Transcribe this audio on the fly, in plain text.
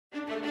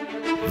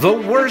The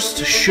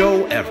worst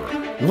show ever.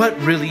 What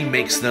really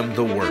makes them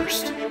the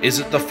worst? Is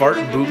it the fart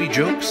and booby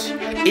jokes?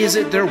 Is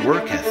it their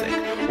work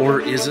ethic? Or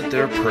is it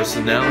their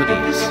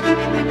personalities?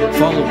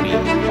 Follow me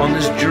on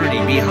this journey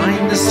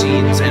behind the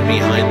scenes and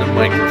behind the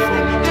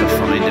microphone to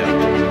find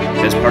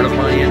out. As part of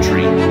my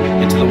entry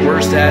into the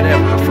worst ad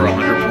ever for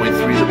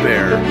 100.3 The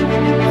Bear,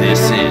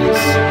 this is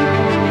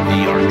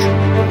The Archer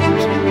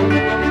Report.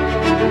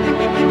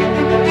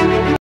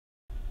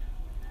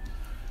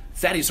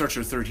 Thaddeus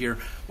Archer III here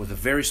with a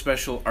very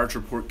special Archer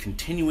Report,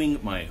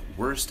 continuing my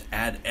worst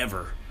ad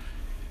ever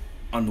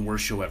on the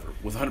worst show ever.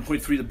 With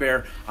 100.3 The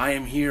Bear, I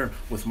am here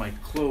with my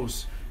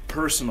close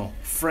personal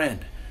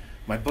friend,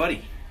 my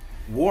buddy,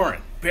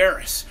 Warren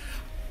Barris.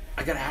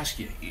 I gotta ask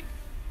you,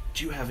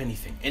 do you have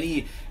anything,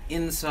 any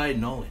inside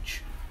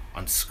knowledge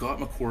on Scott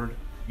McCord,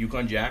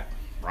 Yukon Jack,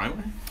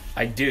 Reimer?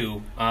 I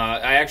do.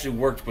 I actually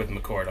worked with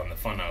McCord on the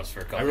Funhouse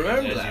for a couple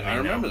of years. I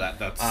remember that.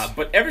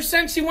 But ever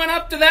since he went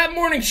up to that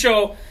morning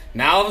show,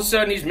 now all of a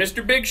sudden he's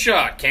Mr. Big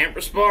Shot. Can't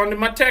respond to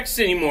my texts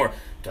anymore.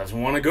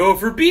 Doesn't want to go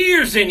for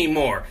beers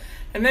anymore.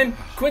 And then,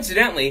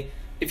 coincidentally,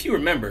 if you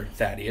remember,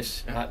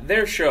 Thaddeus,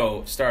 their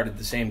show started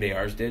the same day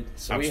ours did.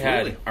 So Absolutely.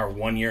 We had our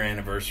 1-year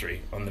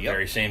anniversary on the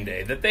very same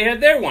day that they had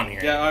their 1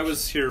 year. Yeah, I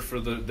was here for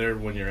their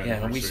 1 year anniversary.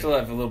 Yeah, and we still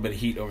have a little bit of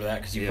heat over that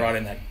because you brought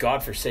in that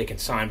godforsaken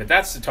sign, but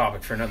that's the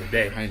topic for another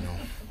day. I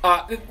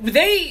know.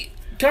 They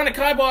kind of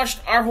kiboshed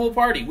our whole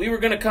party. We were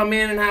going to come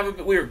in and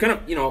we were going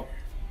to,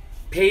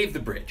 pave the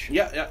bridge.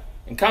 Yeah.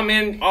 And come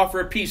in, offer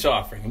a peace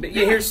offering. But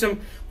we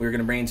were going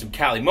to bring in some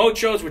Cali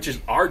Mochos, which is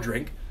our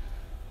drink.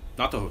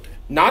 Not the Hote.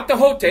 Not the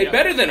Hote,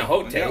 better than a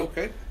Hote. Yeah,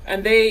 okay.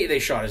 And they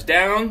shot us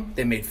down,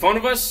 they made fun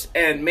of us,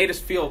 and made us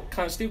feel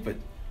kind of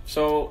stupid.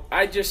 So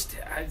I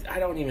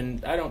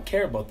don't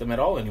care about them at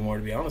all anymore,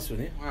 to be honest with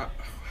you. Wow,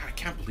 I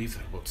can't believe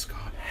that about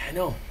Scott. I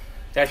know.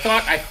 I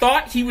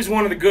thought he was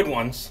one of the good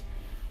ones,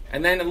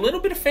 and then a little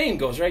bit of fame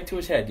goes right to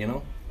his head,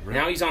 Right.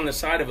 Now he's on the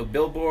side of a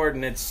billboard,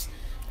 and it's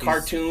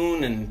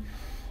cartoon, and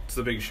it's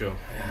the big show.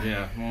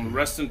 Yeah. Well,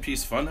 rest in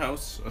peace,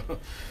 Funhouse.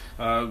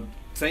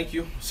 Thank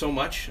you so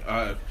much.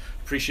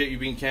 Appreciate you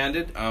being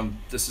candid.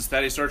 This is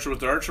Thaddeus Archer with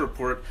the Archer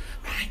Report.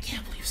 I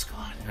can't believe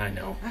Scott. I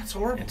know. That's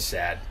horrible. It's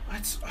sad.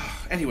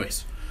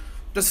 Anyways,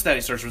 this is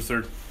Thaddeus Archer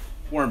III.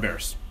 Warren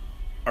Barris.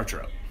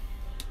 Archer out.